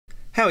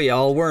Howdy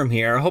y'all, Wyrm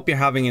here. I hope you're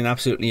having an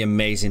absolutely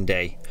amazing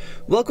day.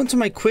 Welcome to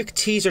my quick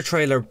teaser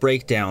trailer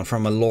breakdown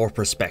from a lore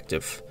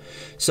perspective.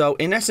 So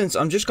in essence,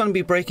 I'm just going to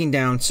be breaking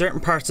down certain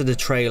parts of the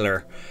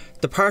trailer,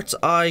 the parts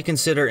I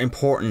consider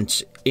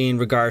important in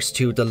regards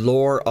to the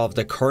lore of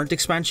the current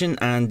expansion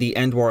and the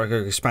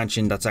Endwalker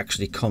expansion that's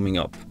actually coming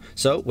up.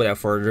 So without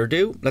further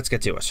ado, let's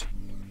get to it.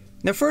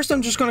 Now first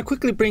I'm just going to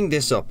quickly bring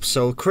this up.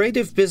 So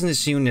Creative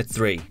Business Unit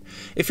 3.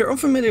 If you're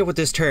unfamiliar with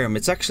this term,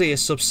 it's actually a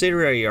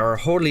subsidiary or a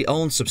wholly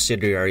owned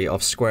subsidiary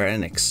of Square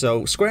Enix.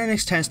 So Square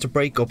Enix tends to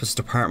break up its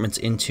departments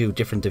into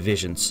different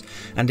divisions,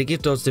 and they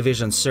give those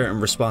divisions certain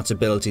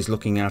responsibilities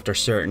looking after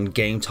certain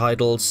game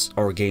titles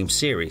or game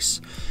series.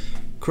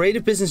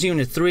 Creative Business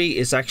Unit 3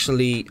 is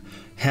actually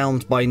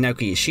helmed by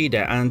Naoki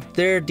Yoshida, and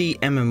they're the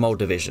MMO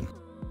division.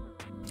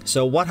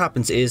 So what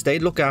happens is they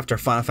look after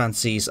Final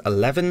Fantasies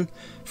 11,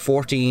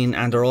 14,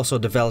 and they're also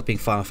developing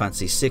Final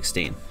Fantasy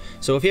 16.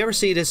 So if you ever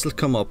see this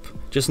come up,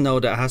 just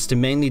know that it has to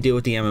mainly do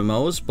with the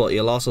MMOs, but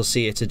you'll also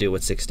see it to do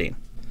with 16.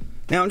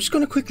 Now I'm just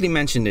going to quickly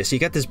mention this. You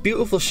get this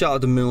beautiful shot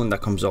of the moon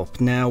that comes up.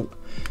 Now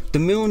the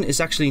moon is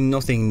actually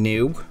nothing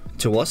new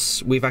to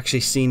us. We've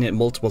actually seen it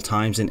multiple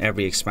times in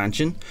every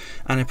expansion,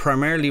 and it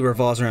primarily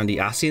revolves around the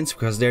Ascians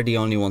because they're the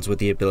only ones with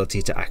the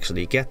ability to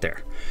actually get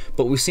there.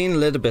 But we've seen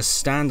Elizabeth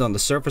stand on the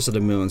surface of the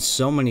moon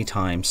so many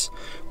times,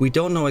 we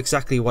don't know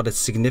exactly what its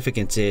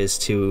significance is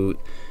to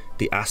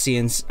the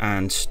Ascians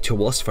and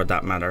to us for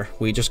that matter.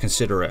 We just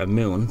consider it a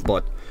moon,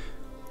 but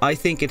I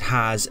think it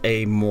has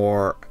a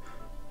more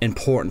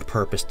important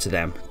purpose to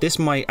them. This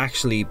might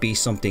actually be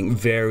something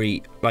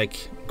very,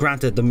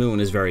 granted the moon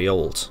is very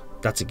old,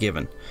 that's a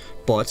given,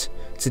 but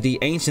to the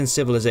ancient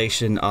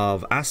civilization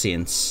of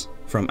Ascians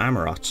from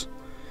Amarot,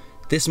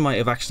 this might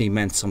have actually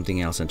meant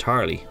something else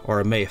entirely,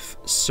 or it may have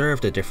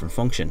served a different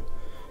function.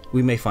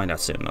 We may find out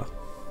soon though.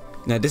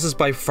 Now this is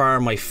by far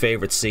my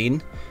favourite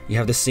scene. You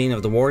have the scene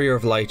of the Warrior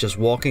of Light just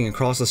walking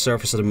across the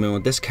surface of the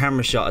moon. This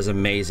camera shot is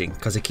amazing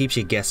because it keeps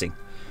you guessing.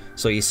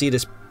 So you see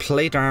this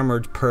plate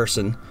armoured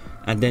person,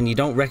 and then you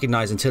don't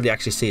recognise until you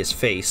actually see his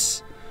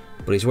face,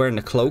 but he's wearing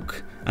a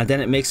cloak, and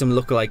then it makes him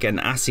look like an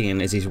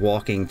Ascian as he's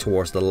walking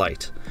towards the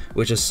light,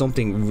 which is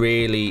something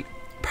really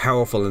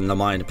powerful in the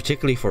mind,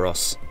 particularly for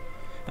us.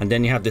 And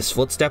then you have this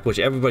footstep which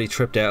everybody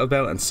tripped out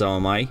about, and so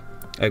am I.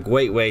 A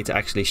great way to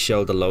actually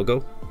show the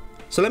logo.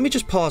 So let me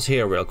just pause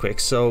here real quick.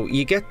 So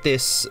you get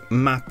this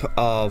map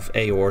of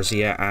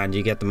Eorzea, and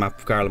you get the map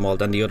of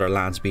Garlemald and the other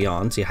lands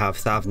beyond. You have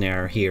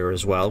Thavnair here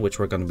as well, which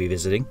we're going to be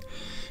visiting.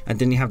 And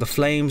then you have the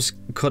flames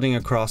cutting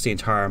across the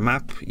entire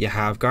map. You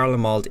have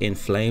Garlemald in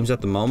flames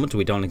at the moment.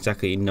 We don't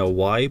exactly know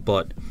why,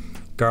 but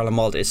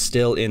Garlemald is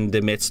still in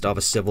the midst of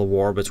a civil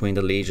war between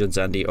the legions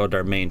and the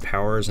other main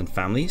powers and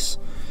families.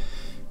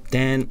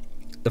 Then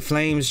the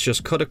flames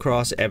just cut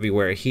across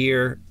everywhere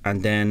here,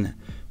 and then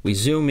we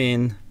zoom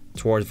in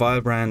towards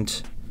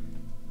Vylbrand,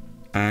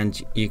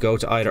 and you go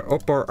to either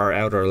Upper or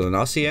Outer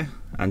Linosia,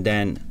 and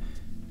then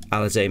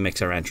Alizé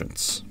makes her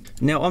entrance.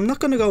 Now I'm not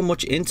going to go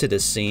much into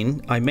this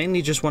scene, I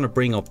mainly just want to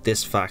bring up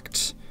this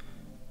fact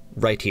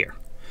right here.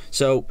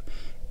 So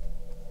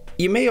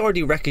you may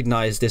already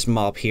recognize this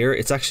mob here.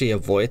 It's actually a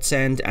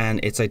Voidsend,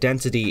 and its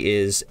identity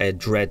is a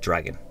Dread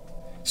Dragon.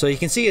 So you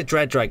can see a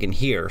Dread Dragon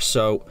here.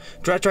 So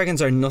Dread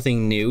Dragons are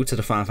nothing new to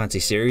the Final Fantasy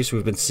series.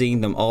 We've been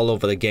seeing them all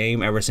over the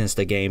game ever since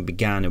the game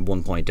began in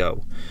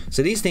 1.0.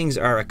 So these things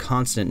are a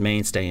constant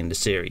mainstay in the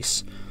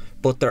series,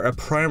 but they're a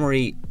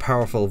primary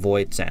powerful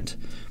Voidsend.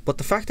 But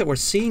the fact that we're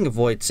seeing a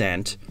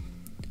Voidsend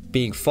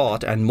being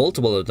fought, and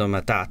multiple of them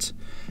at that,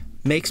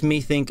 makes me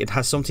think it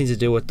has something to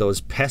do with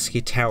those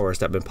pesky towers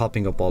that have been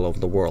popping up all over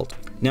the world.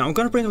 Now I'm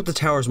going to bring up the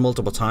towers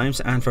multiple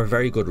times, and for a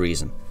very good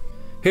reason.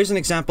 Here's an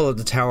example of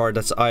the tower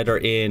that's either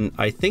in,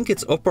 I think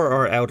it's Upper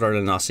or Outer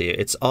Linosia.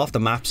 It's off the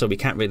map, so we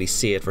can't really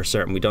see it for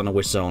certain. We don't know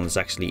which zone it's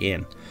actually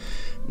in.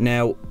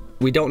 Now,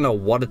 we don't know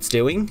what it's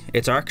doing.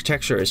 Its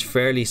architecture is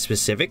fairly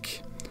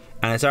specific,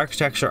 and its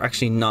architecture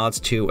actually nods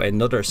to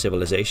another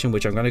civilization,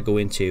 which I'm going to go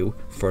into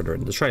further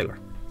in the trailer.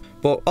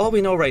 But all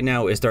we know right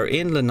now is they're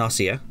in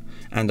Linosia,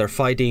 and they're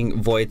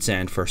fighting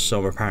Voidsend for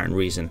some apparent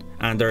reason.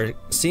 And there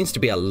seems to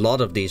be a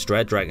lot of these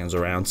Dread Dragons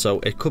around, so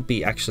it could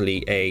be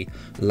actually a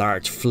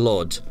large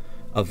flood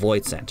of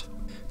Voidsend.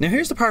 Now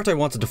here's the part I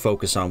wanted to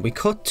focus on. We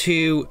cut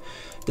to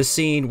the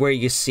scene where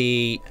you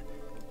see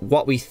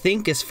what we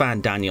think is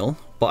Fandaniel,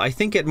 but I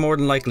think it more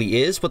than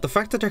likely is. But the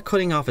fact that they're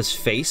cutting off his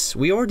face,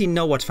 we already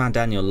know what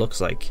Fandaniel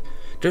looks like.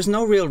 There's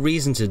no real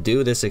reason to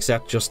do this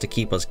except just to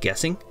keep us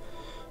guessing.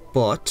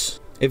 But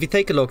if you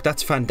take a look,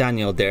 that's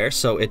Fandaniel there,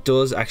 so it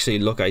does actually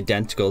look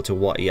identical to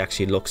what he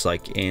actually looks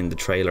like in the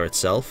trailer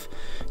itself.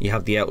 You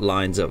have the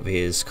outlines of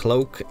his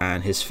cloak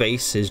and his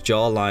face, his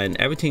jawline,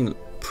 everything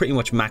pretty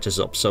much matches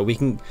up. So we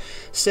can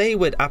say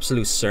with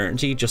absolute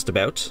certainty just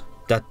about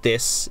that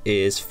this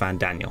is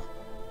Fandaniel.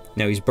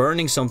 Now he's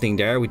burning something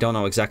there, we don't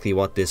know exactly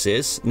what this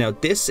is. Now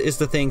this is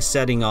the thing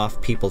setting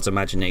off people's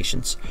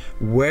imaginations.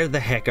 Where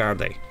the heck are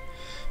they?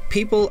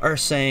 People are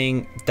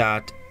saying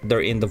that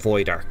they're in the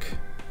Void Ark.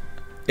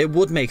 it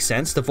would make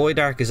sense. The Void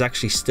Ark is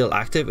actually still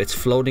active. It's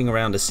floating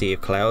around the sea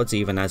of clouds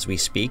even as we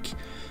speak.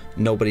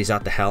 Nobody's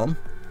at the helm.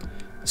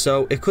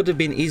 So it could have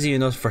been easy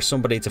enough for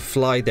somebody to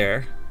fly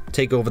there,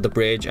 take over the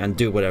bridge and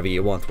do whatever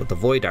you want with the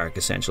Void Ark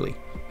essentially.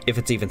 If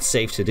it's even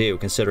safe to do,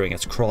 considering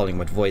it's crawling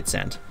with Void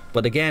Send.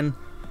 But again,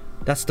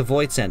 that's the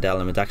Void Send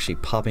element actually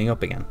popping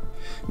up again.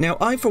 Now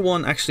I for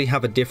one actually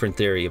have a different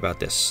theory about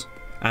this.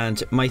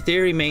 And my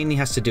theory mainly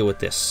has to do with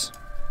this.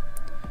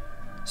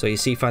 So you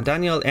see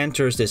Fandaniel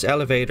enters this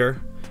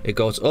elevator. It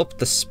goes up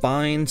the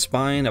spine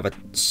of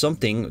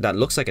something that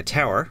looks like a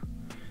tower.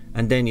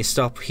 And then you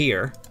stop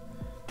here.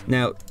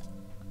 Now,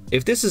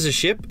 if this is a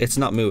ship, it's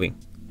not moving.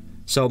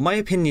 So my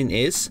opinion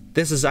is,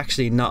 this is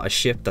actually not a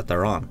ship that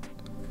they're on.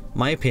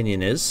 My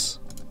opinion is,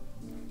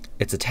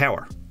 it's a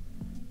tower.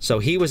 So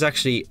he was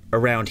actually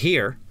around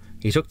here.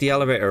 He took the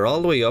elevator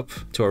all the way up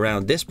to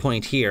around this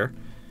point here.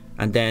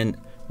 And then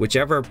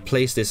whichever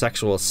place this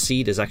actual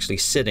seat is actually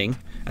sitting,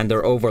 and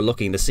they're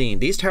overlooking the scene.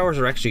 These towers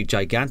are actually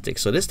gigantic,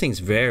 so this thing's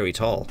very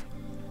tall.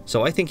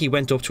 So I think he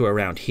went up to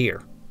around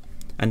here.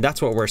 And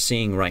that's what we're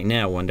seeing right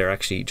now when they're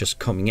actually just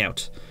coming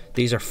out.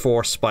 These are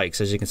 4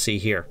 spikes, as you can see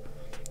here.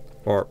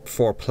 Or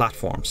 4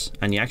 platforms.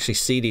 And you actually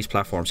see these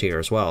platforms here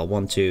as well.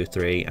 1, 2,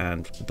 3,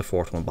 and the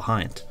 4th one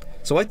behind.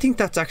 So I think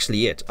that's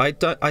actually it.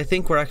 I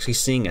think we're actually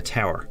seeing a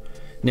tower.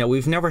 Now,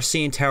 we've never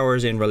seen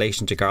towers in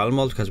relation to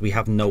Garlemald because we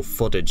have no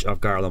footage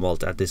of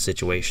Garlemald at this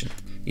situation.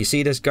 You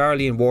see this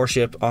Garlean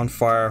warship on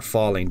fire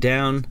falling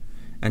down,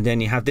 and then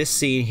you have this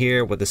scene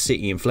here with the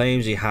city in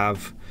flames. You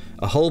have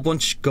a whole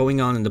bunch going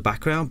on in the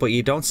background, but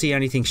you don't see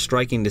anything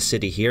striking the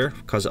city here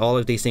because all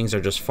of these things are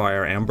just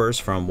fire embers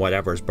from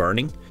whatever's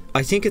burning.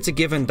 I think it's a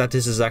given that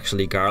this is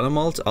actually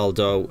Garlemald,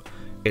 although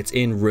it's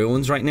in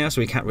ruins right now,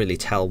 so we can't really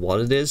tell what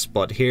it is.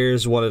 But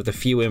here's one of the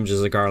few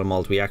images of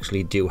Garlemald we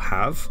actually do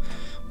have.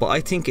 But I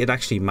think it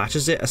actually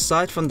matches it,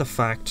 aside from the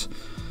fact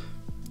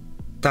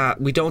that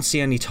we don't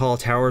see any tall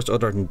towers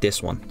other than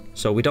this one.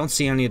 So we don't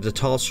see any of the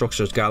tall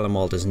structures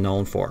Garlemald is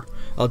known for.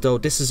 Although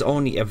this is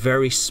only a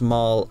very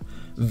small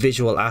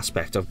visual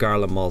aspect of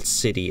Garlemald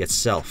city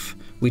itself.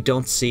 We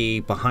don't see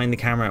behind the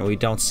camera, and we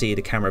don't see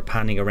the camera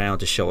panning around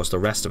to show us the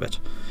rest of it.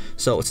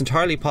 So it's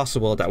entirely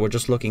possible that we're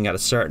just looking at a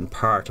certain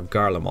part of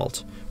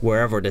Garlemald,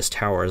 wherever this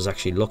tower is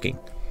actually looking.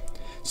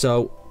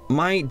 So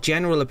my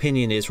general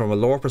opinion is, from a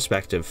lore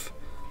perspective,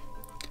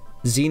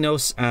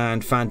 Xenos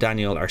and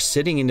Fandaniel are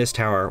sitting in this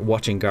tower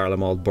watching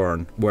Garlemald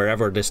burn,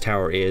 wherever this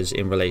tower is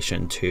in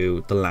relation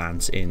to the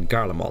lands in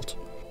Garlemald.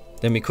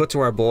 Then we cut to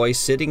our boy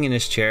sitting in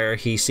his chair.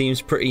 He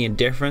seems pretty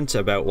indifferent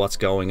about what's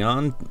going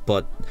on,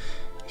 but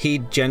he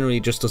generally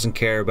just doesn't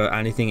care about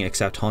anything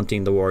except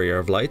hunting the Warrior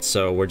of Light,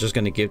 so we're just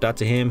going to give that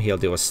to him. He'll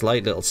do a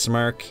slight little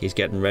smirk. He's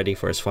getting ready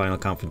for his final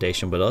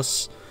confrontation with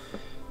us.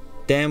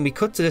 Then we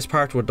cut to this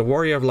part where the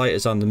Warrior of Light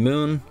is on the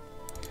moon.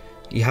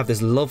 You have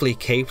this lovely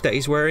cape that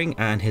he's wearing,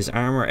 and his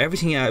armor.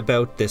 Everything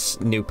about this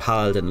new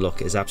Paladin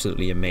look is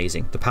absolutely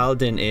amazing. The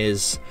Paladin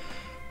is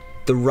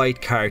the right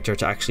character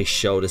to actually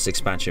show this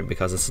expansion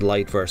because it's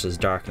light versus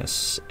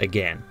darkness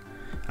again.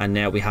 And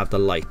now we have the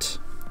light.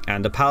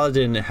 And the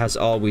Paladin has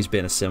always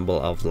been a symbol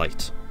of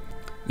light.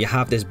 You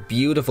have this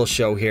beautiful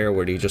show here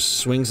where he just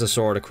swings the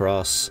sword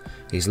across.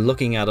 He's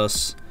looking at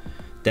us.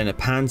 Then it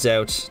pans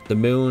out. The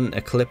moon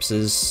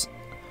eclipses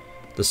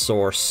the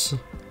source.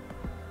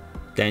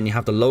 Then you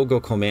have the logo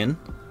come in.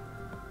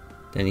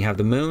 Then you have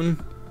the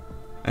moon.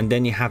 And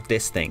then you have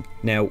this thing.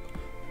 Now,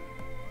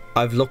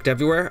 I've looked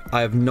everywhere.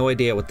 I have no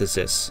idea what this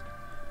is.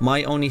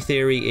 My only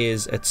theory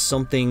is it's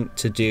something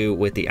to do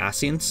with the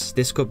Ascians.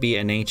 This could be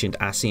an ancient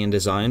Ascian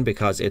design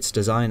because its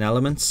design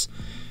elements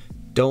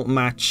don't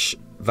match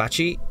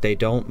Vachi. They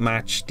don't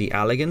match the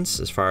Alligans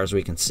as far as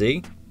we can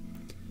see.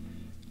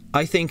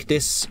 I think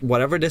this,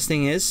 whatever this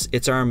thing is,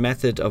 it's our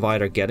method of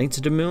either getting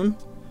to the moon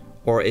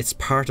or it's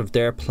part of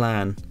their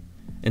plan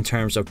in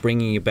terms of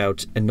bringing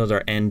about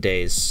another end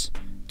days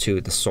to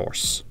the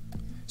source.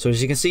 So as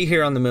you can see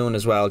here on the moon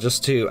as well,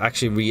 just to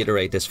actually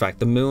reiterate this fact,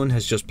 the moon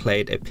has just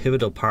played a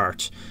pivotal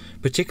part,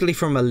 particularly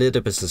from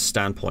Elidibus'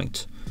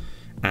 standpoint.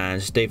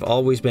 And they've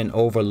always been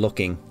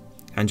overlooking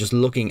and just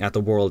looking at the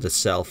world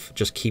itself,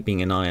 just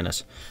keeping an eye on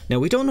it. Now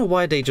we don't know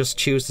why they just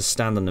choose to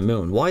stand on the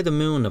moon. Why the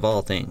moon of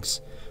all things?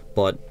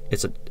 But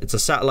it's a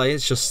satellite,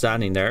 it's just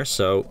standing there,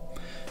 so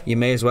you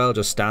may as well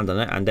just stand on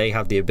it, and they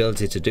have the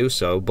ability to do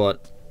so.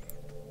 But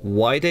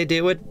why they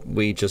do it,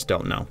 we just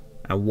don't know.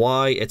 And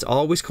why it's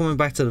always coming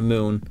back to the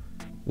moon,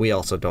 we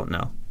also don't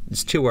know.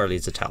 It's too early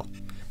to tell.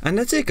 And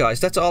that's it,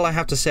 guys. That's all I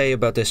have to say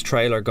about this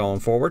trailer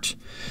going forward.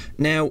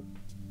 Now,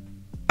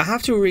 I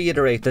have to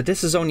reiterate that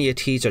this is only a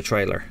teaser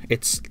trailer.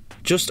 It's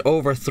just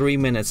over 3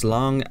 minutes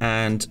long,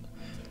 and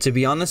to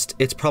be honest,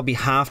 it's probably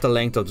half the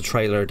length of the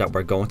trailer that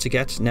we're going to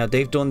get. Now,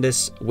 they've done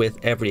this with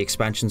every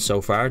expansion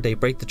so far. They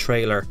break the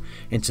trailer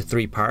into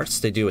 3 parts.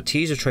 They do a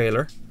teaser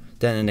trailer,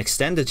 then an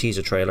extended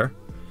teaser trailer,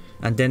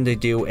 and then they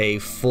do a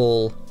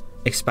full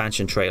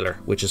expansion trailer,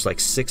 which is like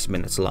 6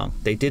 minutes long.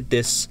 They did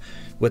this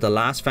with the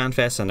last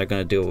FanFest, and they're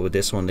going to do it with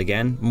this one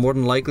again. More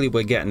than likely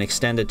we'll get an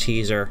extended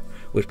teaser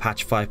with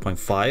patch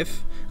 5.5,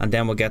 and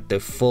then we'll get the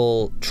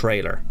full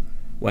trailer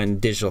when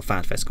Digital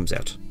Fan Fest comes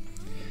out.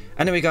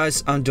 Anyway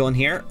guys, I'm done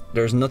here.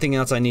 There's nothing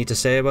else I need to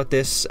say about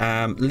this.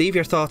 Leave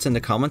your thoughts in the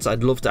comments.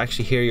 I'd love to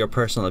actually hear your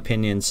personal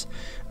opinions,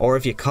 or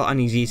if you caught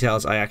any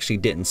details I actually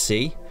didn't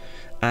see.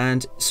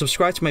 And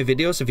subscribe to my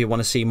videos if you want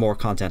to see more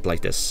content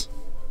like this.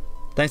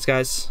 Thanks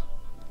guys.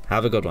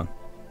 Have a good one.